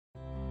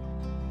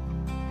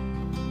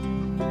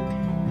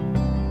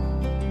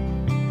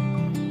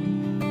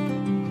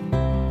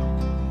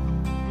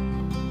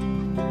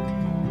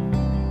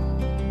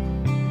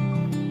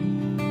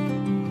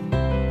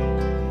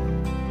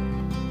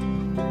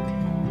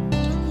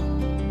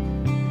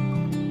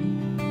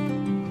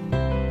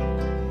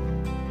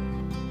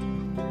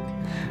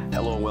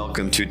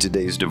Welcome to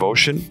today's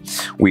devotion.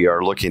 We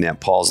are looking at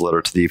Paul's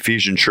letter to the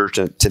Ephesian church.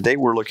 And today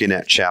we're looking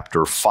at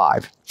chapter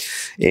 5.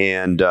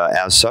 And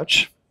as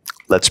such,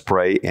 let's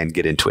pray and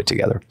get into it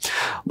together.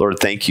 Lord,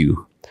 thank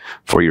you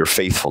for your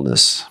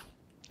faithfulness.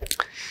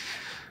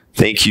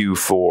 Thank you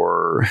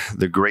for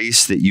the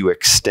grace that you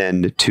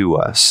extend to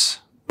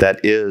us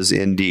that is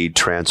indeed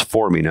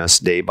transforming us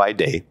day by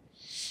day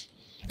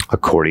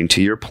according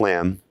to your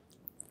plan,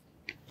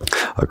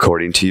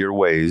 according to your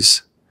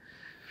ways,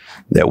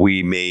 that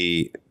we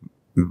may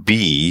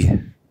be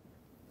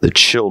the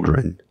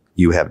children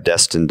you have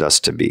destined us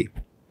to be.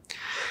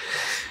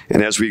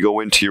 And as we go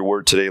into your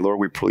word today, Lord,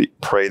 we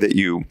pray that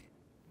you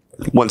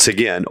once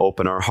again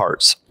open our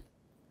hearts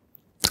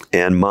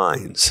and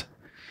minds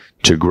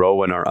to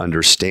grow in our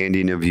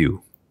understanding of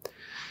you.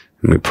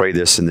 And we pray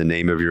this in the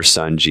name of your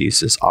Son,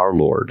 Jesus, our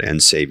Lord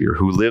and Savior,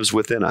 who lives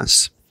within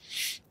us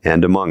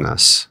and among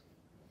us,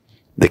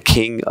 the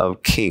King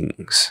of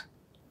kings,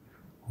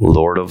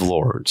 Lord of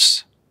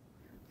lords,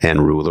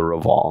 and ruler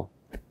of all.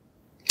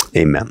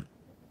 Amen.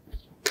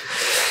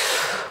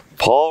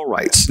 Paul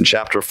writes in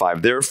chapter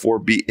 5, "Therefore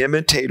be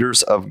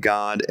imitators of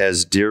God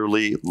as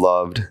dearly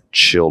loved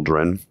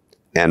children,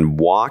 and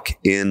walk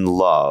in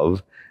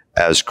love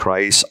as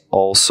Christ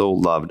also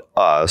loved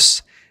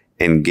us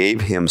and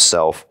gave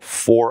himself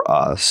for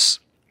us,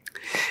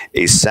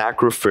 a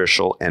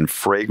sacrificial and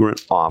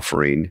fragrant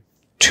offering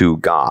to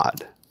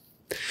God.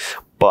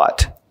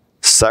 But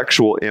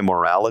sexual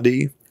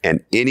immorality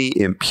and any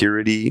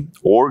impurity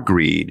or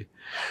greed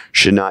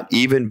should not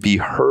even be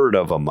heard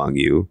of among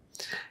you,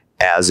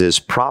 as is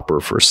proper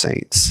for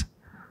saints.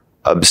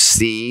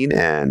 Obscene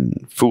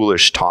and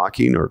foolish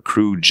talking or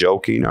crude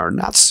joking are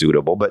not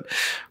suitable, but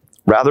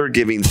rather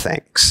giving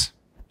thanks.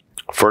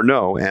 For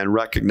know and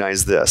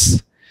recognize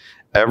this: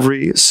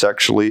 every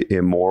sexually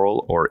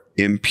immoral or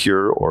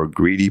impure or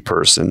greedy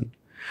person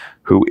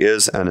who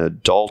is an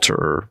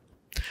adulterer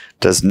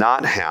does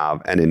not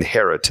have an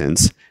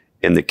inheritance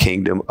in the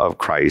kingdom of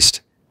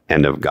Christ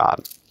and of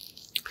God.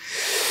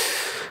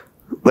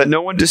 Let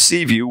no one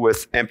deceive you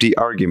with empty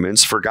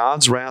arguments, for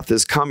God's wrath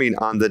is coming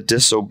on the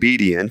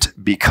disobedient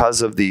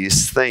because of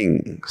these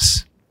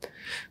things.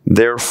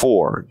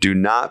 Therefore, do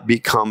not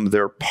become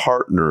their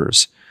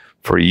partners,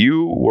 for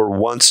you were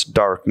once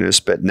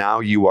darkness, but now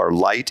you are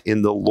light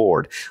in the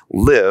Lord.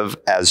 Live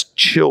as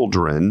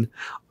children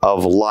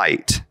of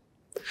light.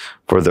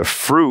 For the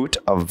fruit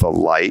of the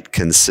light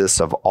consists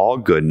of all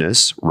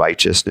goodness,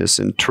 righteousness,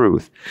 and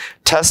truth,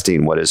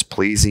 testing what is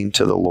pleasing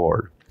to the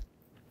Lord.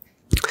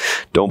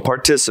 Don't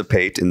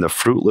participate in the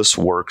fruitless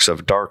works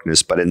of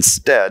darkness, but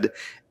instead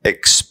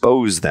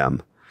expose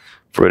them.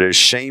 For it is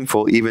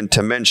shameful even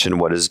to mention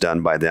what is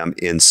done by them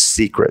in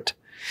secret.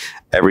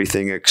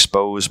 Everything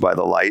exposed by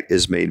the light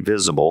is made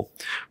visible,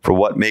 for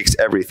what makes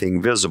everything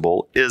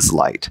visible is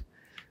light.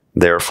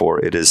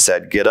 Therefore it is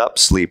said, 'Get up,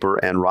 sleeper,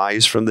 and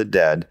rise from the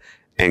dead,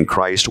 and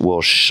Christ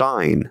will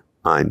shine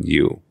on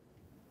you.'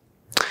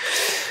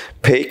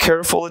 Pay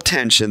careful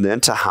attention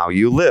then to how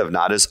you live,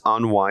 not as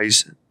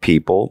unwise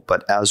people,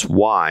 but as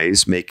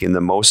wise, making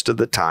the most of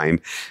the time,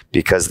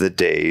 because the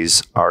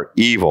days are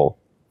evil.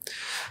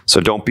 So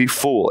don't be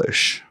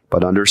foolish,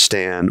 but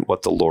understand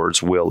what the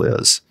Lord's will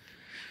is.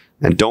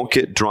 And don't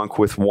get drunk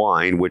with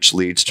wine, which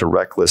leads to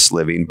reckless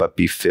living, but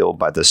be filled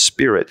by the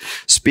Spirit,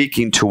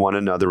 speaking to one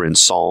another in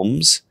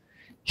psalms,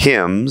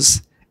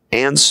 hymns,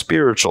 and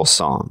spiritual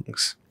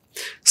songs,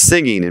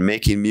 singing and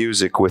making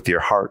music with your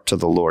heart to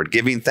the Lord,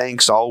 giving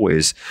thanks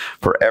always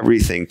for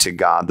everything to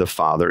God the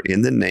Father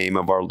in the name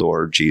of our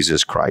Lord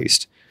Jesus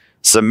Christ,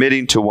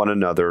 submitting to one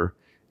another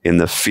in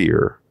the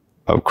fear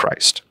of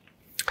Christ."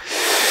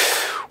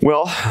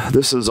 Well,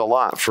 this is a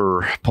lot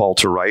for Paul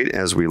to write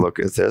as we look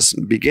at this.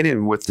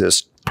 Beginning with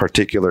this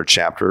particular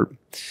chapter,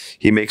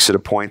 he makes it a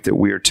point that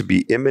we are to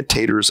be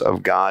imitators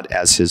of God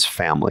as his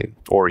family,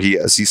 or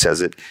as he says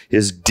it,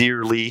 his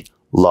dearly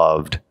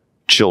loved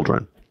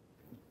children.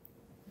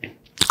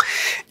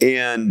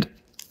 And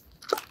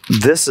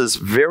this is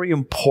very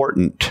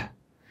important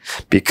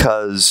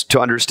because to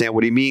understand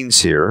what he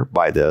means here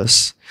by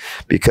this,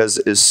 because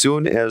as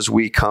soon as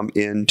we come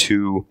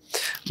into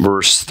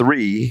verse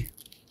 3,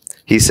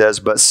 he says,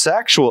 "But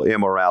sexual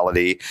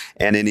immorality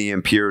and any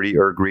impurity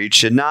or greed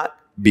should not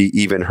be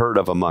even heard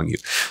of among you."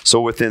 So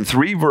within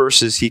 3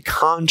 verses, he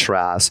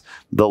contrasts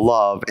the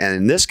love, and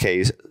in this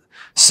case,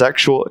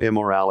 sexual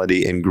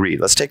immorality and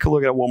greed. Let's take a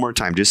look at it one more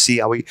time. Just see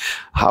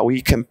how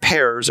he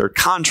compares or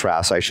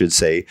contrasts, I should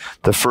say,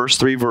 the first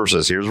 3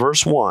 verses. Here's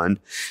verse 1.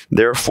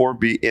 "Therefore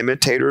be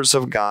imitators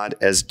of God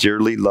as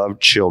dearly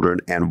loved children,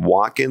 and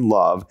walk in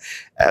love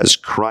as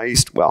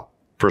Christ." Well,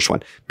 first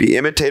one. Be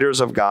imitators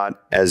of God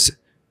as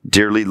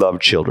dearly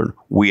loved children.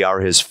 We are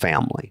his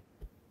family.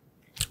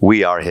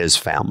 We are his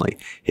family,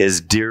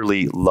 his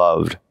dearly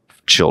loved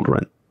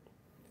children.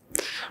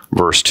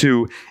 Verse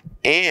 2,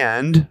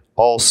 "And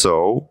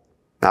also,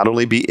 not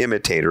only be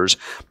imitators,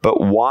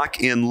 but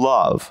walk in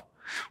love,"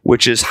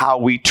 which is how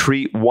we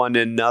treat one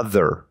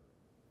another.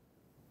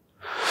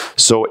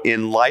 So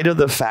in light of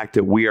the fact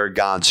that we are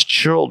God's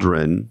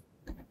children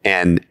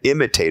and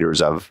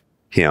imitators of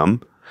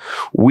him,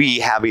 we,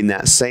 having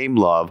that same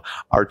love,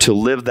 are to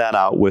live that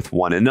out with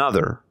one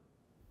another.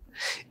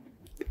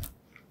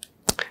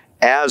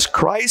 As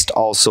Christ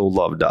also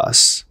loved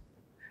us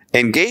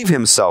and gave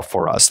himself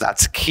for us.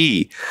 That's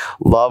key.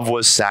 Love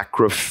was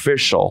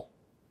sacrificial.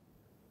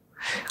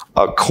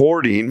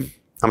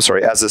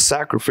 As a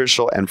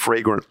sacrificial and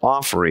fragrant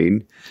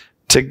offering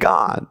to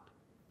God.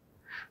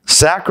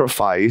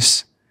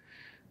 Sacrifice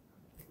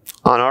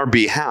on our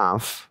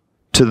behalf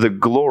to the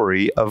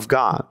glory of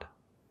God.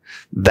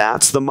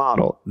 That's the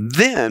model.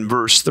 Then,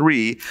 verse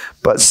 3,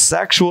 but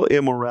sexual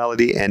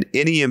immorality and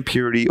any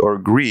impurity or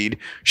greed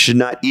should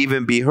not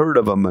even be heard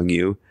of among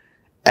you,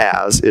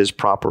 as is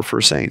proper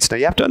for saints. Now,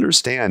 you have to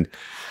understand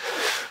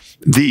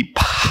the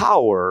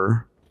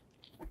power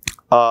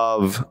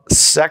of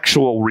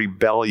sexual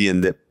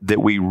rebellion that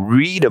we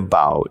read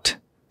about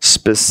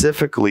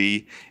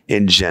specifically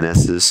in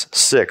Genesis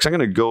 6. I'm going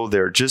to go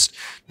there just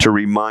to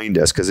remind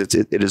us because it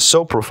is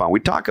so profound.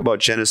 We talk about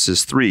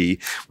Genesis 3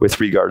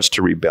 with regards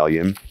to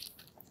rebellion,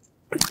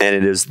 and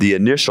it is the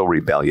initial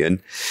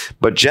rebellion,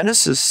 but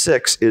Genesis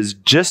 6 is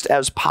just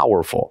as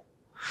powerful.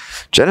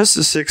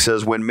 Genesis 6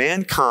 says, when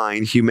man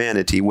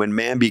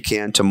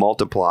began to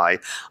multiply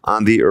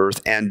on the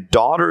earth, and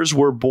daughters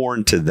were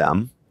born to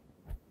them,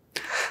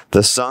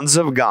 the sons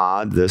of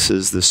God, this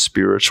is the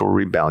spiritual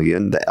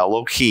rebellion, the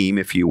Elohim,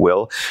 if you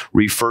will,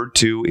 referred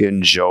to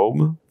in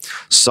Job,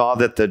 saw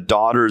that the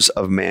daughters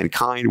of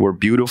mankind were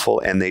beautiful,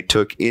 and they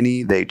took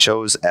any they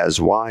chose as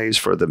wives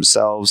for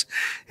themselves.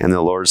 And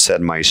the Lord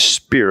said, my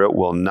spirit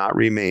will not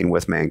remain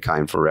with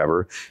mankind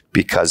forever,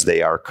 because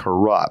they are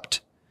corrupt.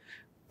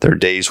 Their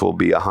days will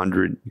be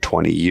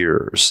 120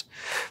 years.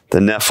 The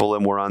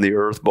Nephilim were on the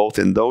earth both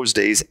in those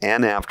days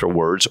and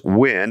afterwards,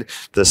 when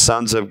the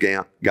sons of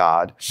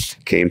God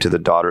came to the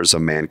daughters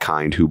of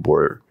mankind who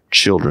bore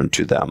children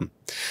to them.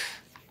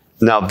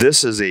 Now,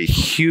 this is a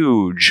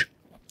huge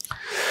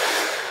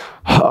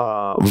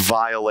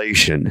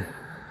violation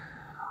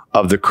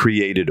of the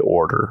created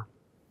order.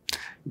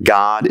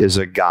 God is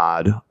a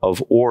God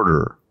of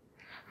order.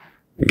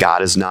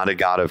 God is not a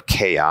God of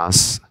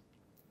chaos.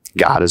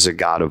 God is a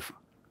God of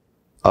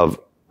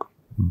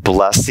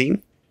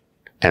blessing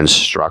and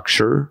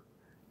structure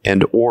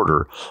and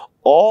order,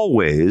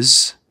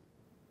 always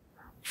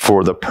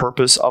for the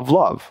purpose of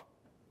love.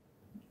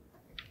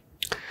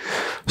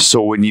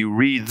 So when you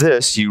read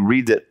this, you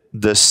read that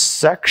the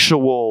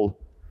sexual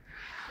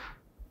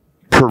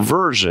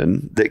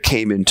perversion that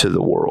came into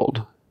the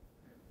world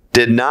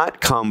did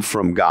not come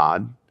from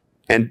God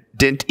and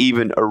didn't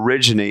even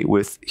originate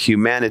with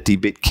humanity,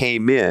 but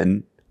came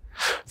in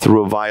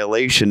through a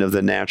violation of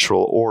the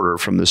natural order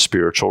from the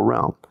spiritual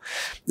realm.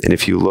 And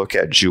if you look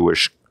at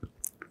Jewish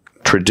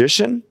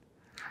tradition,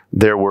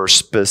 there were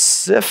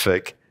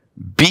specific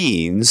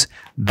beings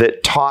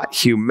that taught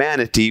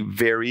humanity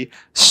very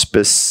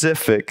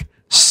specific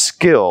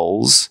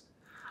skills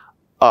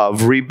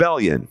of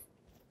rebellion.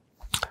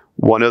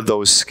 One of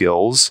those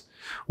skills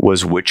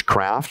was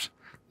witchcraft.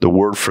 The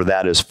word for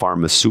that is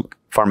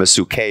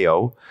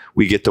pharmasukeo.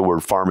 We get the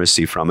word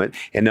pharmacy from it.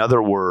 In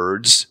other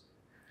words,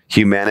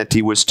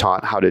 humanity was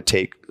taught how to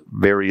take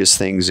various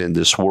things in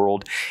this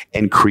world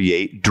and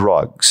create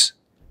drugs.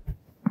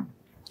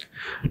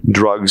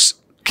 Drugs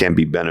can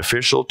be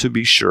beneficial, to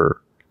be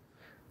sure,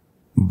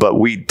 but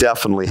we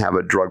definitely have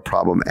a drug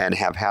problem and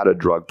have had a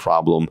drug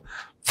problem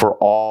for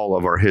all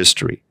of our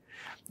history.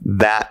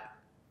 That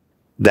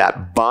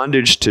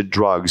bondage to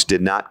drugs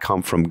did not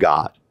come from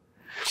God,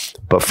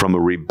 but from a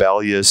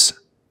rebellious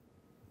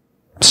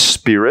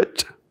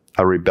spirit,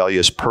 a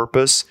rebellious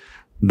purpose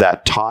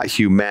that taught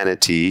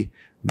humanity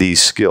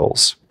these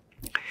skills.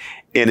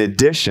 In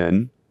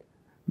addition,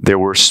 there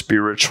were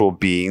spiritual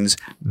beings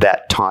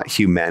that taught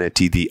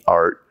humanity the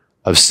art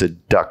of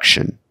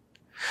seduction.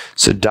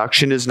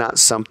 Seduction is not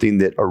something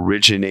that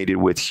originated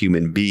with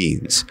human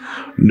beings,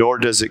 nor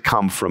does it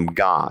come from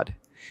God.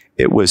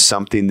 It was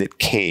something that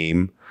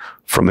came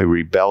from a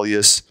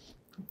rebellious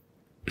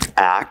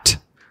act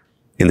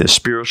in the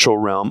spiritual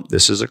realm.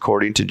 This is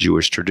according to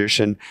Jewish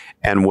tradition,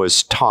 and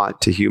was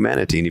taught to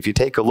humanity. And if you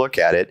take a look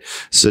at it,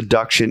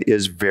 seduction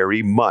is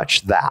very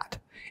much that.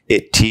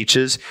 It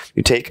teaches,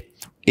 you take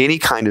any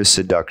kind of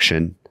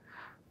seduction,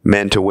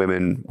 men to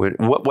women,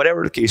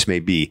 whatever the case may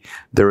be,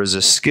 there is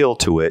a skill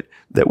to it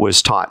that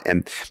was taught.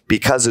 And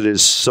because it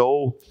is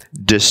so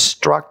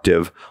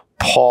destructive,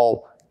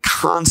 Paul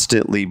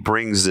constantly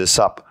brings this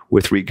up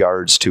with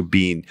regards to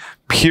being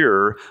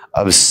pure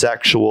of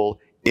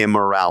sexual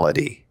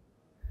immorality.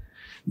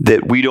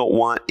 That we don't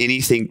want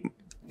anything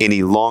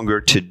any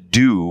longer to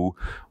do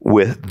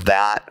with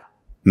that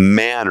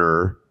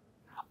manner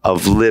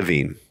of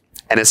living.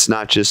 And it's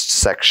not just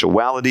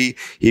sexuality.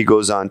 He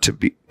goes on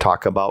to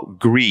talk about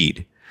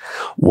greed.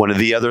 One of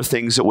the other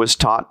things that was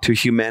taught to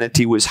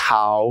humanity was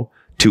how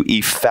to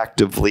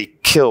effectively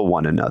kill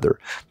one another,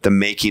 the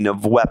making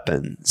of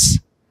weapons.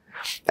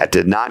 That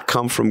did not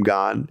come from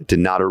God. It did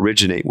not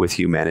originate with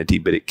humanity,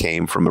 but it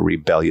came from a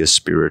rebellious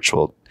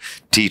spiritual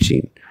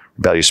teaching.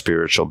 rebellious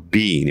spiritual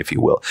being, if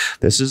you will.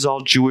 This is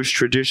all Jewish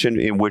tradition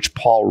in which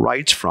Paul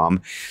writes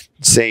from,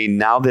 saying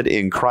now that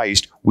in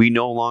Christ we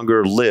no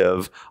longer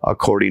live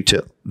according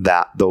to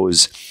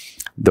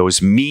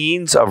those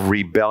means of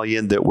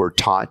rebellion that were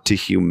taught to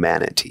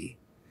humanity,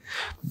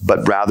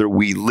 but rather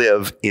we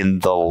live in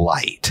the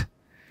light.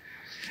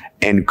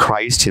 And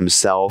Christ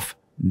himself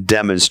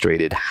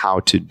demonstrated how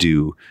to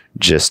do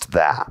just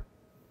that.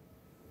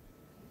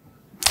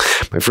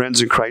 My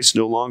friends in Christ,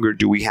 no longer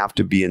do we have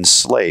to be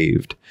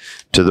enslaved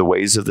to the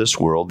ways of this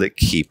world that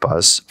keep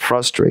us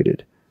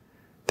frustrated,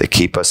 that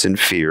keep us in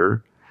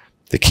fear,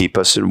 that keep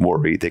us in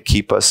worry, that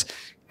keep us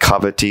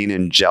coveting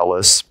and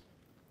jealous.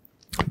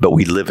 But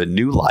we live a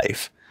new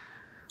life,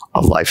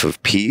 a life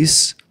of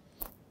peace,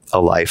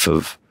 a life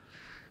of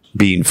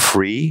being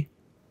free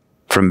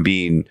from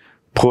being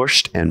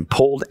pushed and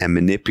pulled and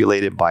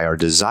manipulated by our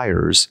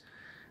desires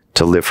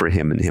to live for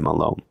him and him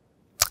alone.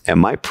 And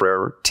my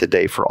prayer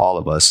today for all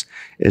of us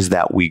is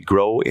that we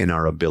grow in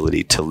our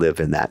ability to live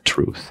in that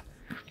truth.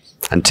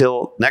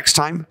 Until next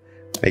time,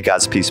 may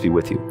God's peace be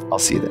with you. I'll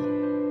see you then.